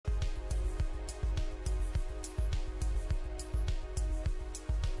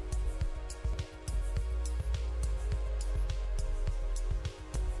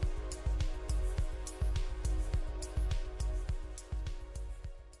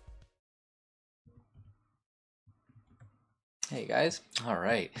Hey guys,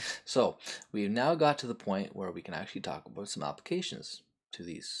 alright, so we've now got to the point where we can actually talk about some applications to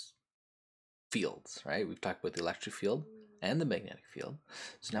these fields, right? We've talked about the electric field and the magnetic field,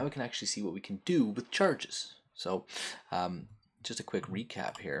 so now we can actually see what we can do with charges. So just a quick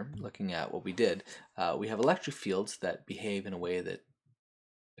recap here, looking at what we did. We have electric fields that behave in a way that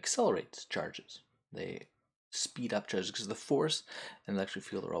accelerates charges. They speed up charges because the force and electric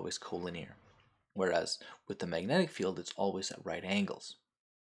field are always collinear. Whereas with the magnetic field, it's always at right angles.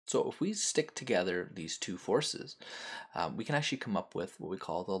 So if we stick together these two forces, we can actually come up with what we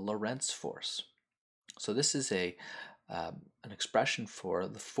call the Lorentz force. So this is an expression for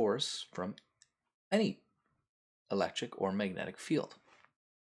the force from any electric or magnetic field.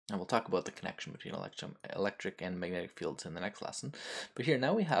 And we'll talk about the connection between electric and magnetic fields in the next lesson. But here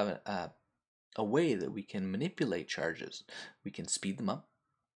now we have a way that we can manipulate charges. We can speed them up,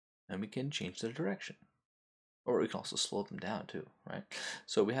 and we can change their direction, or we can also slow them down too, right?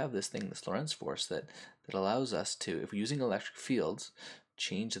 So we have this thing, this Lorentz force, that allows us to, if we're using electric fields,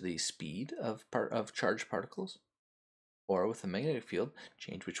 change the speed of charged particles, or with a magnetic field,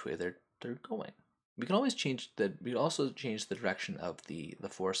 change which way they're going. We can always change that. We also change the direction of the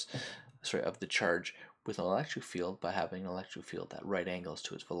force, of the charge with an electric field by having an electric field at right angles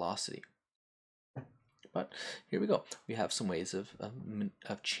to its velocity. But here we go. We have some ways of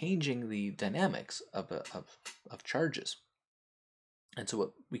changing the dynamics of charges. And so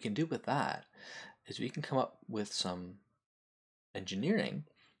what we can do with that is we can come up with some engineering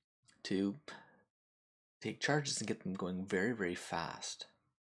to take charges and get them going very, very fast,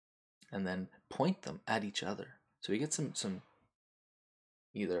 and then point them at each other. So we get some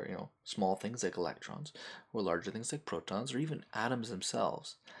either small things like electrons, or larger things like protons, or even atoms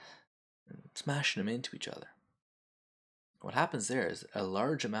themselves, smashing them into each other. What happens there is a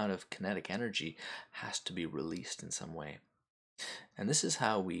large amount of kinetic energy has to be released in some way. And this is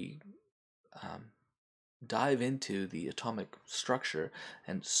how we dive into the atomic structure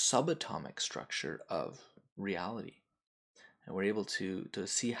and subatomic structure of reality. And we're able to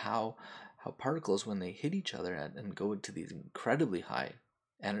see how particles, when they hit each other and go into these incredibly high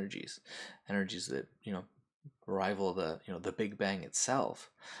energies that rival the Big Bang itself,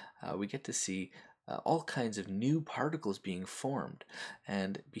 we get to see all kinds of new particles being formed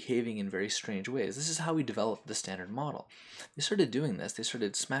and behaving in very strange ways. This is how we developed the Standard Model. They started doing this. They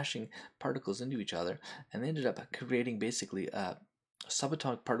started smashing particles into each other, and they ended up creating basically a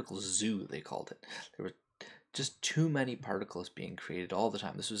subatomic particle zoo, they called it. There were just too many particles being created all the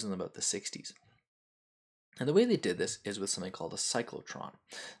time. This was in about the 60s. And the way they did this is with something called a cyclotron.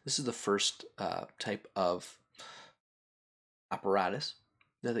 This is the first type of apparatus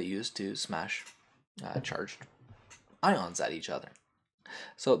that they used to smash charged ions at each other.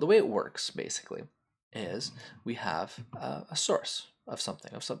 So the way it works basically is we have a source of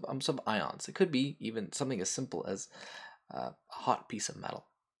something, of some ions. It could be even something as simple as a hot piece of metal.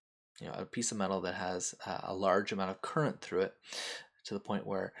 A piece of metal that has a large amount of current through it, to the point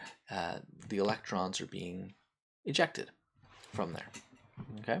where the electrons are being ejected from there.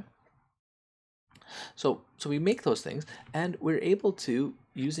 Okay. So we make those things, and we're able to,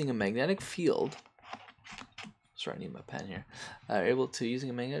 using a magnetic field. Sorry, I need my pen here. Able to, using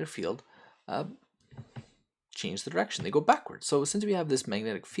a magnetic field, change the direction. They go backwards. So since we have this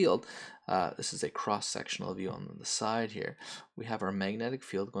magnetic field, this is a cross-sectional view on the side here. We have our magnetic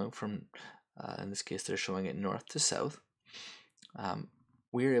field going from, in this case, they're showing it north to south.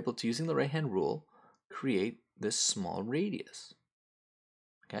 We are able to, using the right-hand rule, create this small radius.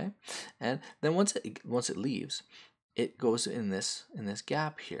 Okay, and then once it leaves, it goes in this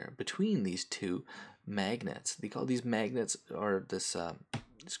gap here between these two magnets. They call these magnets, or this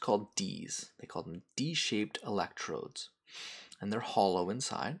it's called Ds. They call them D-shaped electrodes, and they're hollow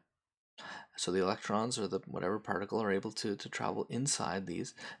inside. So the electrons, or the whatever particle, are able to travel inside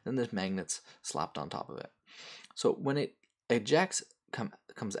these. Then there's magnets slapped on top of it. So when it ejects,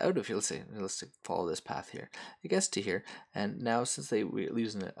 comes out of here, let's follow this path here. It gets to here, and now since we're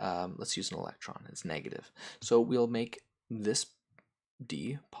using it, let's use an electron. It's negative. So we'll make this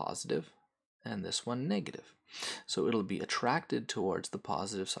D positive and this one negative. So it'll be attracted towards the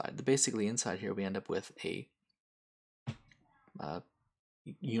positive side. Basically, inside here we end up with a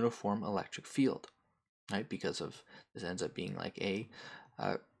uniform electric field, right? Because of this ends up being like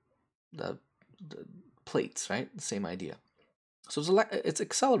the plates, right? The same idea. So it's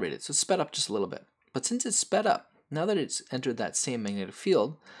accelerated, so it's sped up just a little bit. But since it's sped up, now that it's entered that same magnetic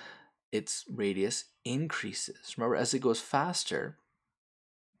field, its radius increases. Remember, as it goes faster,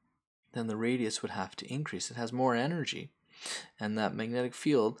 then the radius would have to increase. It has more energy, and that magnetic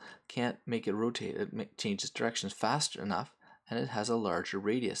field can't make it rotate, change its direction fast enough, and it has a larger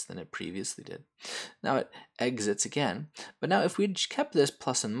radius than it previously did. Now it exits again, but now if we'd kept this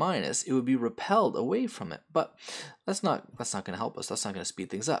plus and minus, it would be repelled away from it. But that's not going to help us. That's not going to speed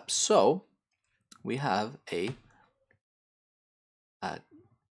things up. So we have a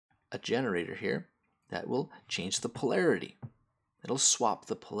generator here that will change the polarity. It'll swap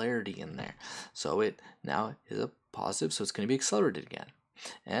the polarity in there. So it now is a positive, so it's going to be accelerated again.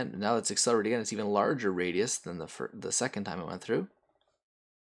 And now it's accelerated again. It's even larger radius than the second time it went through.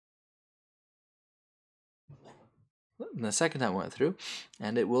 And the second time it went through,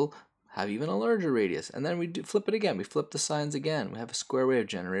 and it will have even a larger radius. And then we flip it again. We flip the signs again. We have a square wave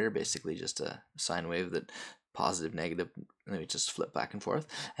generator, basically just a sine wave that positive, negative, and then we just flip back and forth.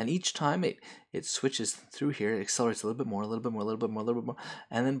 And each time it switches through here, it accelerates a little bit more, a little bit more, a little bit more, a little bit more.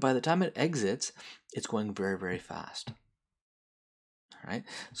 And then by the time it exits, it's going very, very fast. All right,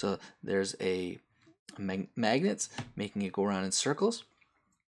 so there's a magnets making it go around in circles,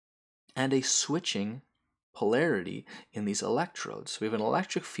 and a switching polarity in these electrodes. So we have an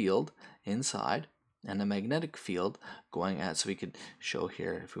electric field inside and a magnetic field going at, so we could show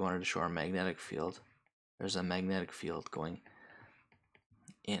here, if we wanted to show our magnetic field, there's a magnetic field going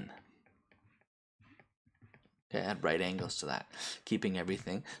in. Okay, at right angles to that, keeping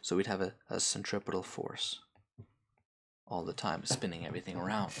everything, so we'd have a centripetal force all the time, spinning everything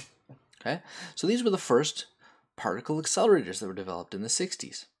around. Okay, so these were the first particle accelerators that were developed in the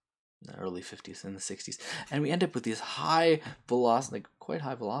 60s, the early 50s and the 60s, and we end up with these high velocity, like quite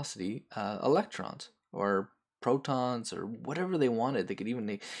high velocity electrons or protons or whatever they wanted. They could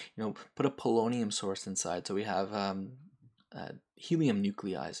even, put a polonium source inside. So we have helium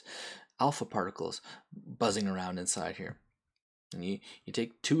nuclei, alpha particles buzzing around inside here. And you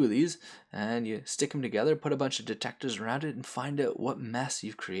take two of these and you stick them together, put a bunch of detectors around it, and find out what mess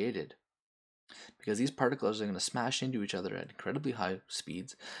you've created. Because these particles are going to smash into each other at incredibly high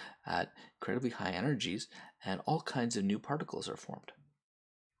speeds, at incredibly high energies, and all kinds of new particles are formed.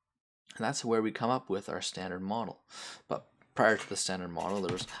 And that's where we come up with our standard model. But prior to the standard model,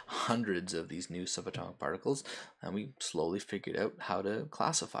 there was hundreds of these new subatomic particles, and we slowly figured out how to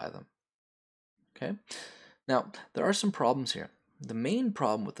classify them. Okay? Now, there are some problems here. The main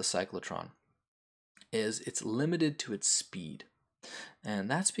problem with the cyclotron is it's limited to its speed. And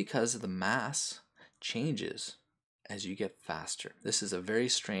that's because the mass changes as you get faster. This is a very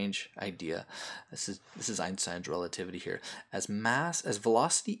strange idea. This is Einstein's relativity here. As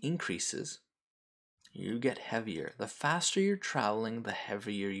velocity increases, you get heavier. The faster you're traveling, the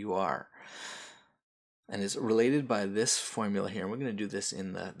heavier you are. And it's related by this formula here. And we're going to do this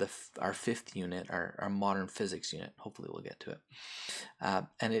in our fifth unit, our modern physics unit. Hopefully we'll get to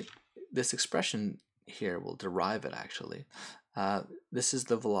it. This expression here will derive it actually. This is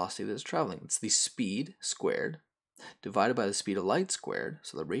the velocity that's traveling. It's the speed squared divided by the speed of light squared,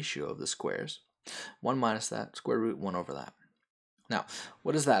 so the ratio of the squares. 1 minus that, square root 1 over that. Now,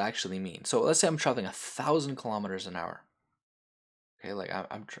 what does that actually mean? So let's say I'm traveling 1,000 kilometers an hour. Okay, like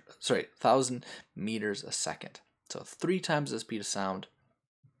 1,000 meters a second. So 3 times the speed of sound.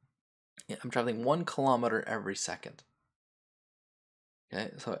 I'm traveling 1 kilometer every second.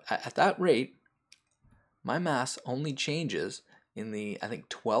 Okay, so at that rate, my mass only changes in the, I think,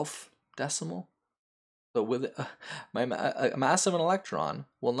 12th decimal. So with a mass of an electron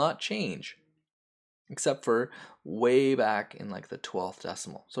will not change except for way back in like the 12th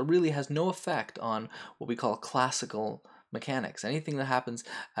decimal. So it really has no effect on what we call classical mechanics. Anything that happens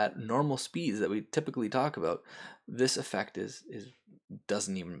at normal speeds that we typically talk about, this effect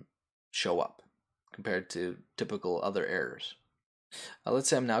doesn't even show up compared to typical other errors. Let's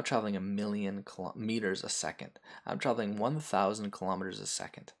say I'm now traveling 1,000,000 meters a second. I'm traveling 1,000 kilometers a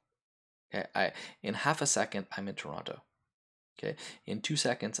second. Okay, in half a second, I'm in Toronto. Okay, in 2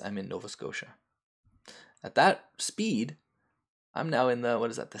 seconds, I'm in Nova Scotia. At that speed, I'm now in the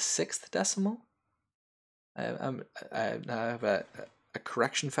 6th decimal? I have a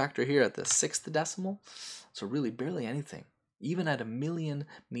correction factor here at the 6th decimal, so really barely anything, even at 1,000,000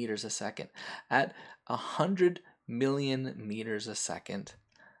 meters a second. At 100 million meters a second,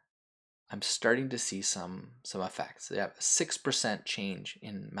 I'm starting to see some effects. They have a 6% change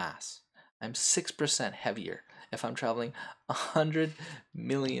in mass. I'm 6% heavier if I'm traveling 100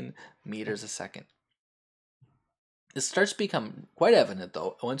 million meters a second. This starts to become quite evident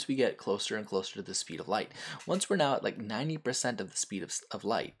though once we get closer and closer to the speed of light. Once we're now at like 90% of the speed of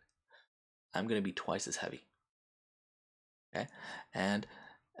light, I'm going to be twice as heavy. Okay, and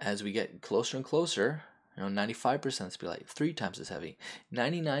as we get closer and closer, 95% of the speed of light, 3 times as heavy.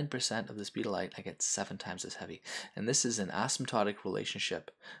 99% of the speed of light, I get 7 times as heavy. And this is an asymptotic relationship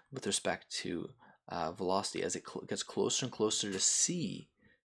with respect to velocity as it gets closer and closer to c,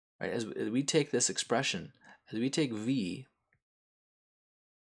 right? As we take this expression, as we take v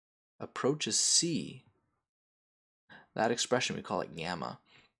approaches c, that expression, we call it gamma,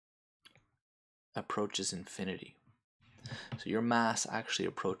 approaches infinity. So your mass actually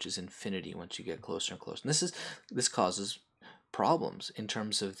approaches infinity once you get closer and closer. And this causes problems in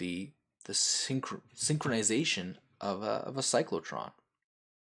terms of the synchronization of a cyclotron.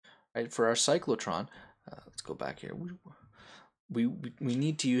 Right? For our cyclotron, let's go back here. We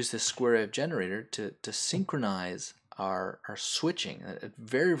need to use this square wave generator to synchronize our switching at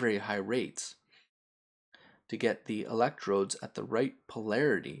very, very high rates to get the electrodes at the right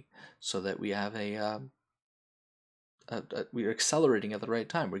polarity so that we have we're accelerating at the right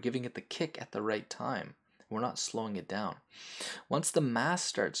time. We're giving it the kick at the right time. We're not slowing it down. Once the mass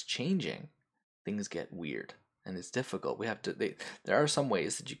starts changing, things get weird and it's difficult. There are some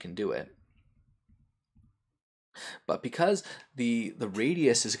ways that you can do it, but because the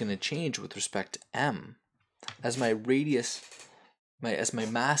radius is going to change with respect to m, as my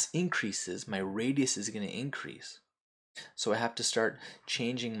mass increases, my radius is going to increase. So I have to start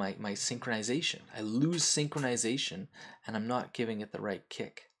changing my synchronization. I lose synchronization and I'm not giving it the right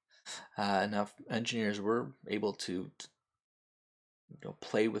kick. Now engineers were able to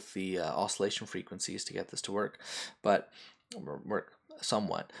play with the oscillation frequencies to get this to work, but work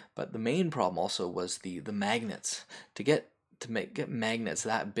somewhat. But the main problem also was the magnets. To get magnets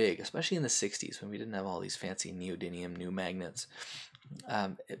that big, especially in the 60s when we didn't have all these fancy neodymium new magnets,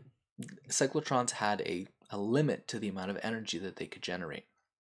 cyclotrons had a limit to the amount of energy that they could generate.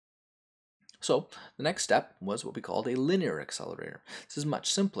 So the next step was what we called a linear accelerator. This is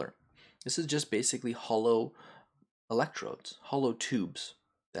much simpler. This is just basically hollow electrodes, hollow tubes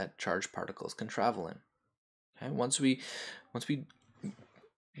that charged particles can travel in. Okay? Once we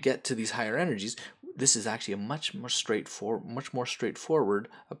get to these higher energies, this is actually a much more straightforward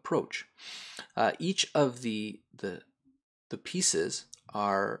approach. Each of the pieces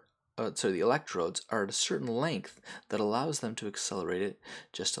are the electrodes are at a certain length that allows them to accelerate it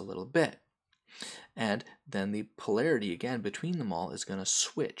just a little bit. And then the polarity again between them all is going to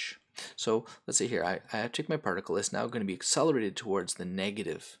switch. So let's say here, I take my particle, it's now going to be accelerated towards the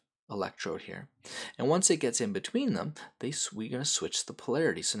negative electrode here. And once it gets in between them, we're going to switch the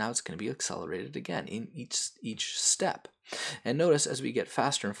polarity. So now it's going to be accelerated again in each step. And notice as we get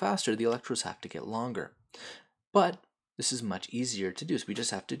faster and faster, the electrodes have to get longer. But this is much easier to do. So we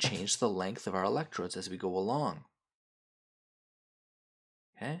just have to change the length of our electrodes as we go along.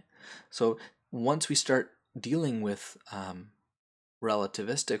 Okay? So once we start dealing with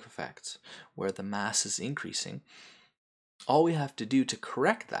relativistic effects where the mass is increasing, all we have to do to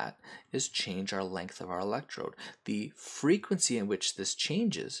correct that is change our length of our electrode. The frequency in which this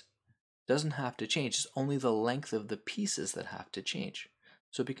changes doesn't have to change. It's only the length of the pieces that have to change.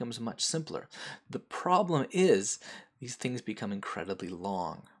 So it becomes much simpler. The problem is these things become incredibly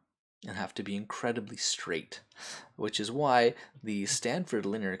long and have to be incredibly straight, which is why the Stanford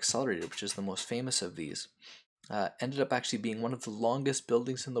Linear Accelerator, which is the most famous of these, ended up actually being one of the longest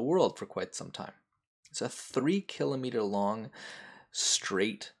buildings in the world for quite some time. It's a 3-kilometer long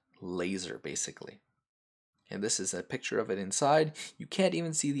straight laser, basically. And this is a picture of it inside. You can't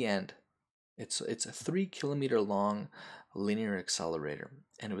even see the end. It's a 3-kilometer long linear accelerator,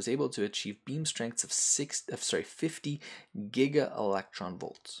 and it was able to achieve beam strengths of 50 giga electron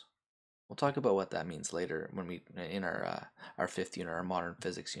volts. We'll talk about what that means later when we in our 5th unit, our modern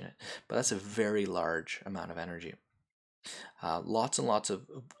physics unit. But that's a very large amount of energy. Lots and lots of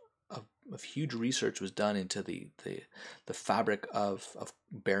huge research was done into the fabric of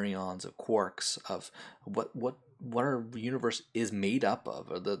baryons, of quarks, of what our universe is made up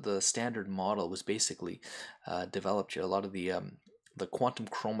of. The standard model was basically developed here. A lot of the quantum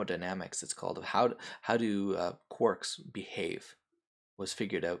chromodynamics, it's called, of how do quarks behave, was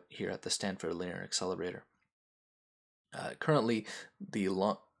figured out here at the Stanford Linear Accelerator. Currently,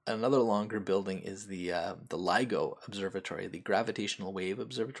 another longer building is the LIGO Observatory. The Gravitational Wave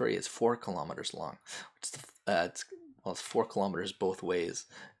Observatory is 4 kilometers long. It's 4 kilometers both ways.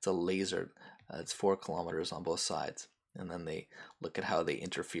 It's a laser. It's 4 kilometers on both sides. And then they look at how they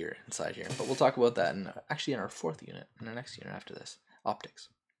interfere inside here. But we'll talk about that in our 4th unit, in our next unit after this, optics.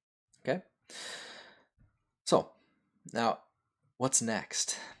 Okay? So, now, what's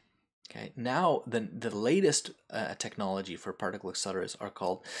next? Okay, now the latest technology for particle accelerators are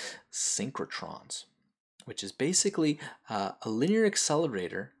called synchrotrons, which is basically a linear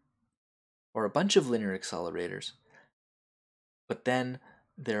accelerator or a bunch of linear accelerators, but then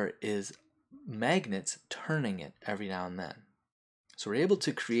there is magnets turning it every now and then. So we're able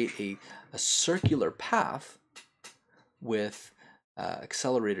to create a circular path with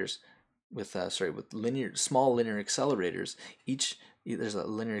accelerators, with with small linear accelerators. There's a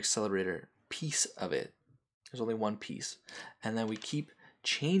linear accelerator piece of it. There's only one piece, and then we keep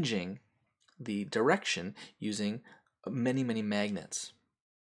changing the direction using many magnets.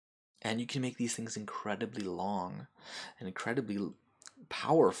 And you can make these things incredibly long and incredibly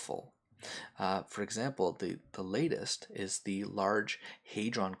powerful. For example, the latest is the Large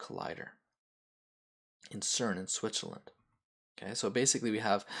Hadron Collider in CERN in Switzerland. Okay, so basically we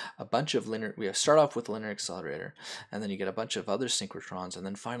have a bunch of start off with a linear accelerator, and then you get a bunch of other synchrotrons, and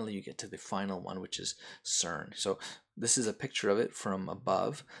then finally you get to the final one, which is CERN. So this is a picture of it from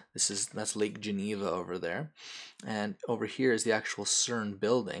above. That's Lake Geneva over there, and over here is the actual CERN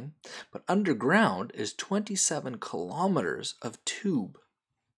building. But underground is 27 kilometers of tube,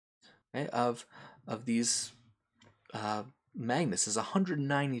 okay, of these magnets. There's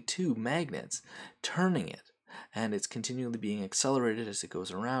 192 magnets turning it, and it's continually being accelerated as it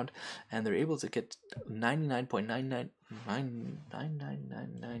goes around, and they're able to get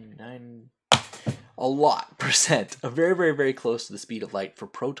 99.9999999 a lot percent, very close to the speed of light for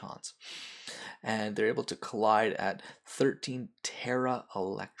protons, and they're able to collide at 13 tera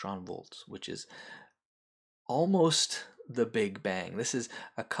electron volts, which is almost the Big Bang. This is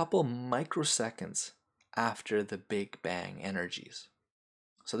a couple microseconds after the Big Bang energies.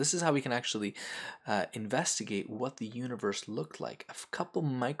 So this is how we can actually investigate what the universe looked like a couple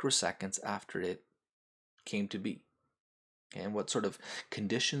microseconds after it came to be. Okay, and what sort of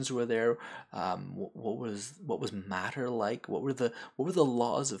conditions were there? What was matter like? What were the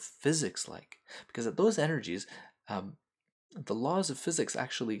laws of physics like? Because at those energies, the laws of physics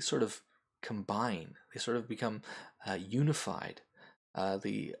actually sort of combine. They sort of become unified.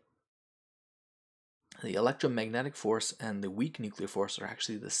 The electromagnetic force and the weak nuclear force are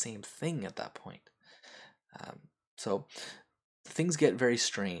actually the same thing at that point. So things get very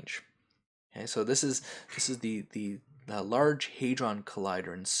strange. Okay, so this is the Large Hadron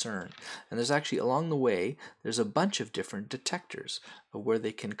Collider in CERN, and there's actually along the way there's a bunch of different detectors where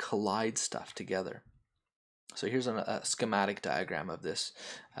they can collide stuff together. So here's a schematic diagram of this.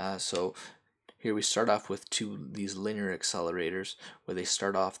 So here we start off with these linear accelerators where they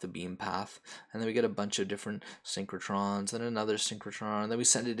start off the beam path, and then we get a bunch of different synchrotrons and another synchrotron, and then we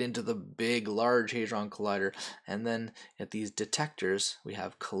send it into the big Large Hadron Collider, and then at these detectors we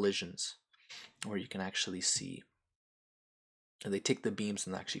have collisions where you can actually see. And they take the beams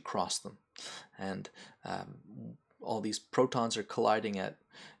and actually cross them, and all these protons are colliding at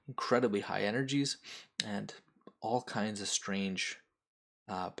incredibly high energies, and all kinds of strange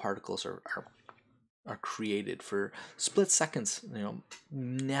particles are created for split seconds,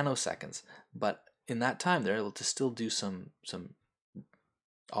 nanoseconds. But in that time, they're able to still do some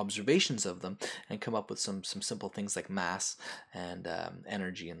observations of them and come up with some simple things like mass and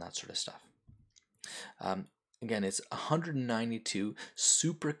energy and that sort of stuff. Again, it's 192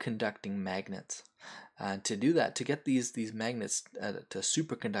 superconducting magnets. To do that, to get these magnets to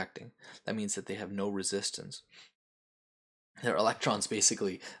superconducting, that means that they have no resistance. Their electrons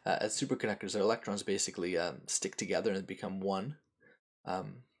basically, as superconductors, their electrons basically stick together and become one,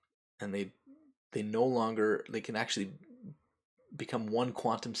 and they no longer, they can actually become one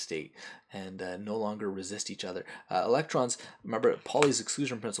quantum state and no longer resist each other. Electrons, remember Pauli's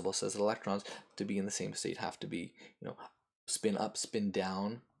exclusion principle says that electrons to be in the same state have to be, spin up, spin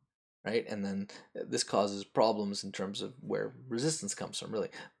down, right? And then this causes problems in terms of where resistance comes from,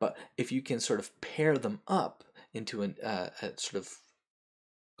 really. But if you can sort of pair them up into a sort of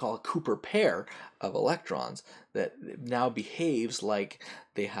call a Cooper pair of electrons that now behaves like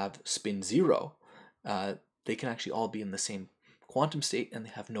they have spin zero, they can actually all be in the same quantum state and they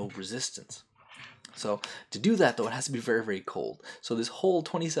have no resistance. So to do that, though, it has to be very cold. So this whole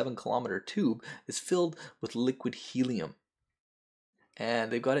 27-kilometer tube is filled with liquid helium,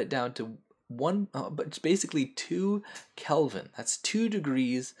 and they've got it down to but it's basically 2 Kelvin. That's 2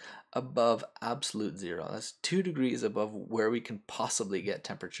 degrees above absolute zero. That's 2 degrees above where we can possibly get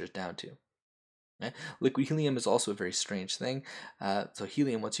temperatures down to. Okay? Liquid helium is also a very strange thing. So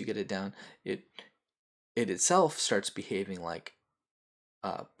helium, once you get it down, it itself starts behaving like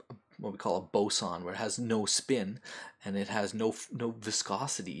what we call a boson, where it has no spin and it has no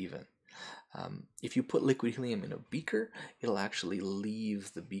viscosity even. If you put liquid helium in a beaker, it'll actually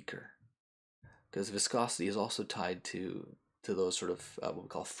leave the beaker, because viscosity is also tied to those sort of what we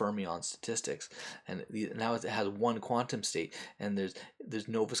call fermion statistics, and now it has one quantum state and there's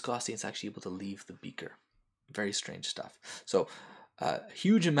no viscosity. It's actually able to leave the beaker. Very strange stuff. So a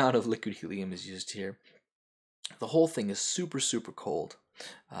huge amount of liquid helium is used here. The whole thing is super, super cold.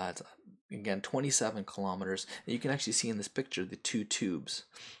 It's again 27 kilometers. And you can actually see in this picture the two tubes.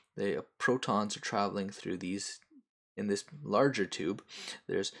 The protons are traveling through these. In this larger tube,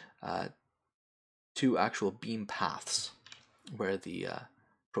 there's two actual beam paths where the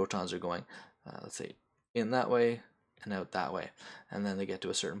protons are going, let's say, in that way and out that way. And then they get to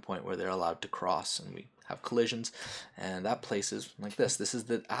a certain point where they're allowed to cross, and we have collisions. And that place is like this. This is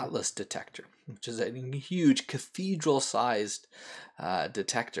the Atlas detector, which is a huge cathedral-sized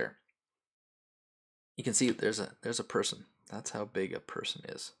detector. You can see there's a person. That's how big a person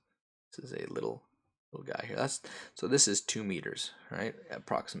is. This is a little guy here. So this is 2 meters, right?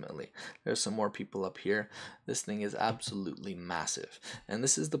 Approximately. There's some more people up here. This thing is absolutely massive. And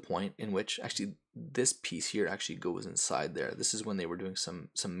this is the point in which actually this piece here actually goes inside there. This is when they were doing some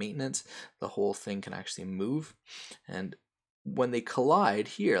maintenance. The whole thing can actually move. And when they collide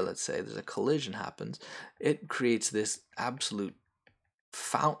here, let's say there's a collision happens, it creates this absolute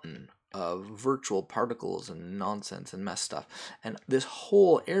fountain of virtual particles and nonsense and mess stuff. And this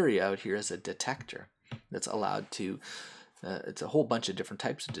whole area out here is a detector that's allowed to, it's a whole bunch of different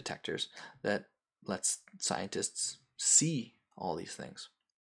types of detectors that lets scientists see all these things.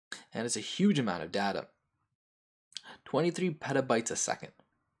 And it's a huge amount of data, 23 petabytes a second.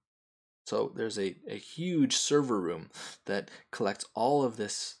 So there's a huge server room that collects all of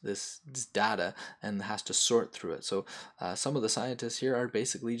this data and has to sort through it. So some of the scientists here are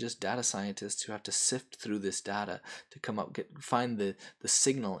basically just data scientists who have to sift through this data to come up, find the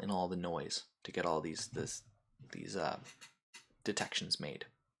signal in all the noise to get all these detections made.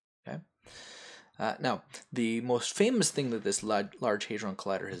 Okay. Now, the most famous thing that this Large Hadron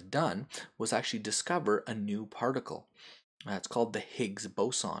Collider has done was actually discover a new particle. It's called the Higgs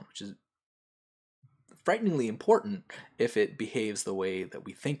boson, which is frighteningly important if it behaves the way that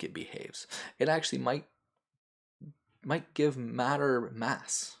we think it behaves. It actually might give matter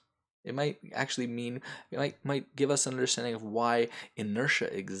mass. It might actually mean, it might give us an understanding of why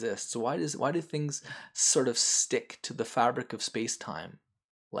inertia exists. Why do things sort of stick to the fabric of space-time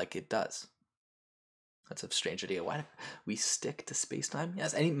like it does? That's a strange idea. Why do we stick to space-time?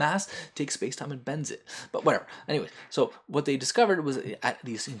 Yes, any mass takes space-time and bends it. But whatever. Anyway, so what they discovered was at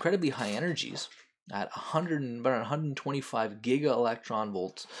these incredibly high energies, at about 125 giga electron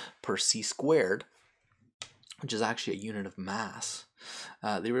volts per c squared, which is actually a unit of mass,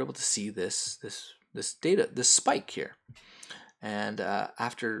 they were able to see this data, this spike here. And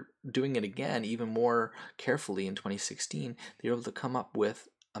after doing it again even more carefully in 2016, they were able to come up with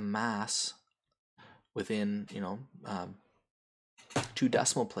a mass within 2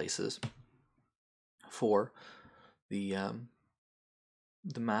 decimal places for the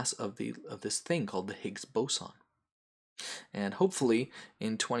mass of this thing called the Higgs boson. And hopefully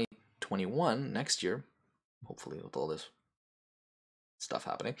in 2021, next year, hopefully with all this stuff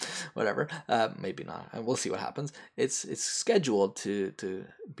happening, whatever, maybe not, we'll see what happens. It's scheduled to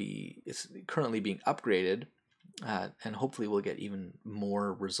be, it's currently being upgraded, and hopefully we'll get even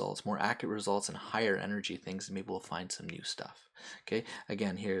more results, more accurate results and higher energy things, and maybe we'll find some new stuff. Okay,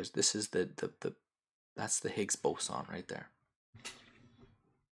 again, this is that's the Higgs boson right there.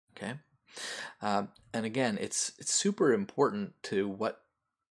 Okay, and again, it's super important to what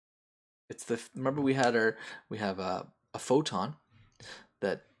remember we have a photon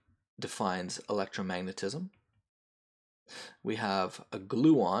that defines electromagnetism. We have a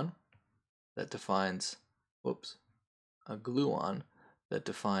gluon that defines a gluon that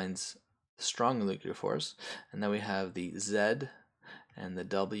defines strong nuclear force, and then we have the Z and the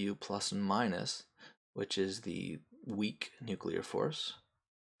W plus and minus, which is the weak nuclear force.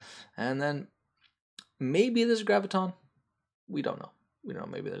 And then maybe there's a graviton. We don't know.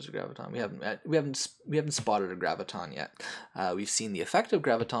 Maybe there's a graviton. We haven't spotted a graviton yet. We've seen the effect of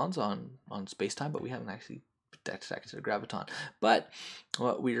gravitons on space-time, but we haven't actually detected a graviton. But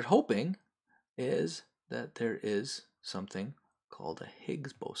what we're hoping is that there is something called a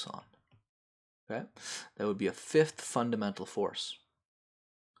Higgs boson. Okay, that would be a 5th fundamental force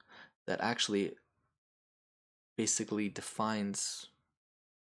that actually basically defines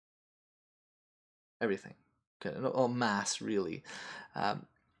everything. Okay, all mass really. I'm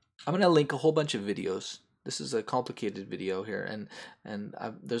going to link a whole bunch of videos. This is a complicated video here, and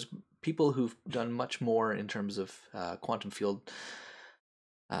there's people who've done much more in terms of quantum field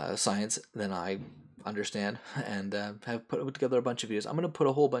science than I understand, and have put together a bunch of videos. I'm going to put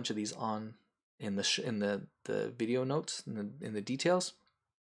a whole bunch of these on in the video notes, in the details.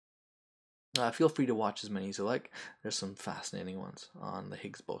 Feel free to watch as many as you like. There's some fascinating ones on the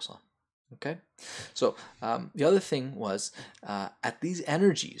Higgs boson. Okay, so the other thing was at these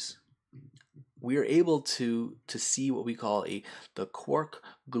energies, we are able to see what we call the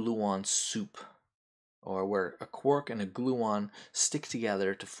quark-gluon soup, or where a quark and a gluon stick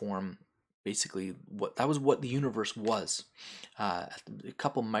together to form basically what the universe was a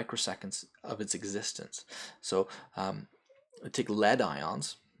couple microseconds of its existence. So take lead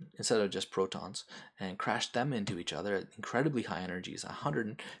ions instead of just protons and crash them into each other at incredibly high energies,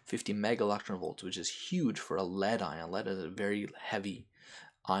 150 mega electron volts, which is huge for a lead ion. Lead is a very heavy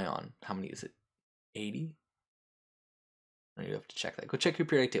ion. How many is it? 80? You have to check that. Go check your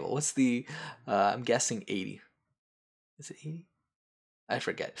periodic table. What's the, I'm guessing 80. Is it 80? I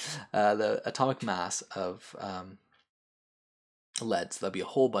forget. The atomic mass of lead. So there'll be a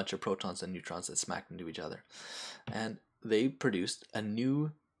whole bunch of protons and neutrons that smack into each other. And they produced a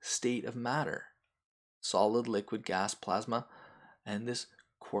new state of matter. Solid, liquid, gas, plasma, and this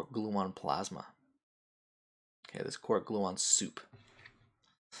quark-gluon plasma. Okay, this quark-gluon soup.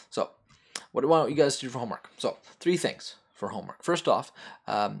 So, what do I want you guys to do for homework? So, 3 things for homework. First off,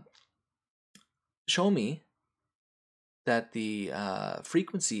 show me that the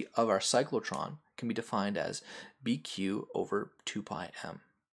frequency of our cyclotron can be defined as BQ over 2 pi m.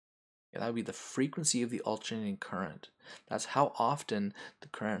 Yeah, that would be the frequency of the alternating current. That's how often the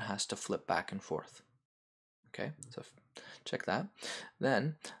current has to flip back and forth. Okay, so check that.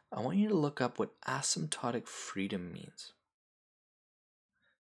 Then I want you to look up what asymptotic freedom means.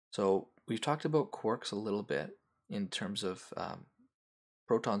 So we've talked about quarks a little bit in terms of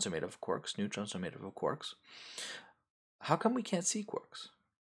protons are made of quarks, neutrons are made of quarks. How come we can't see quarks?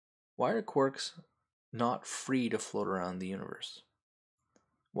 Why are quarks not free to float around the universe?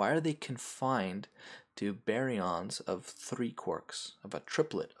 Why are they confined to baryons of 3 quarks, of a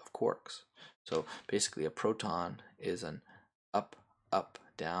triplet of quarks? So basically a proton is an up, up,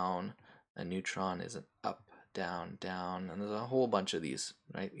 down, a neutron is an up, down, down, and there's a whole bunch of these,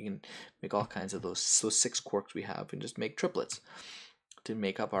 right? You can make all kinds of those 6 quarks we have and just make triplets to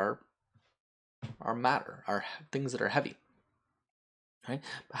make up our matter, our things that are heavy, right?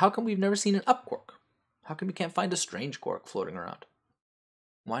 But how come we've never seen an up quark? How come we can't find a strange quark floating around?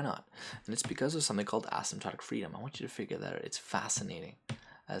 Why not? And it's because of something called asymptotic freedom. I want you to figure that out. It's fascinating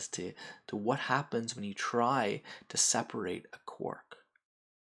as to what happens when you try to separate a quark.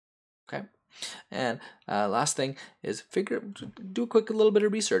 Okay? And last thing is do a quick little bit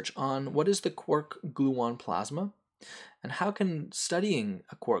of research on what is the quark-gluon plasma, and how can studying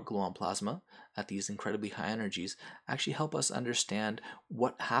a quark-gluon plasma at these incredibly high energies actually help us understand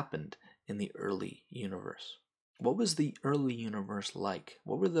what happened in the early universe. What was the early universe like?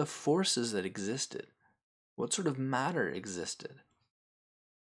 What were the forces that existed? What sort of matter existed?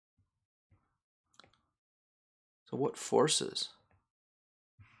 So what forces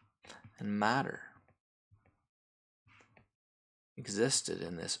and matter existed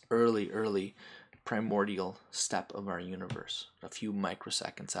in this early primordial step of our universe, a few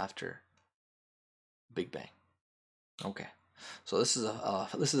microseconds after Big Bang? Okay, so this is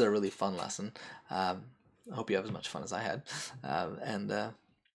a really fun lesson. I hope you have as much fun as I had,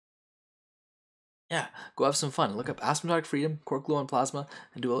 yeah, go have some fun. Look up asymptotic freedom, quark-gluon plasma,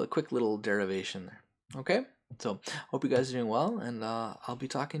 and do a quick little derivation there. Okay, so hope you guys are doing well, and I'll be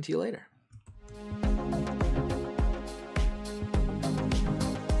talking to you later.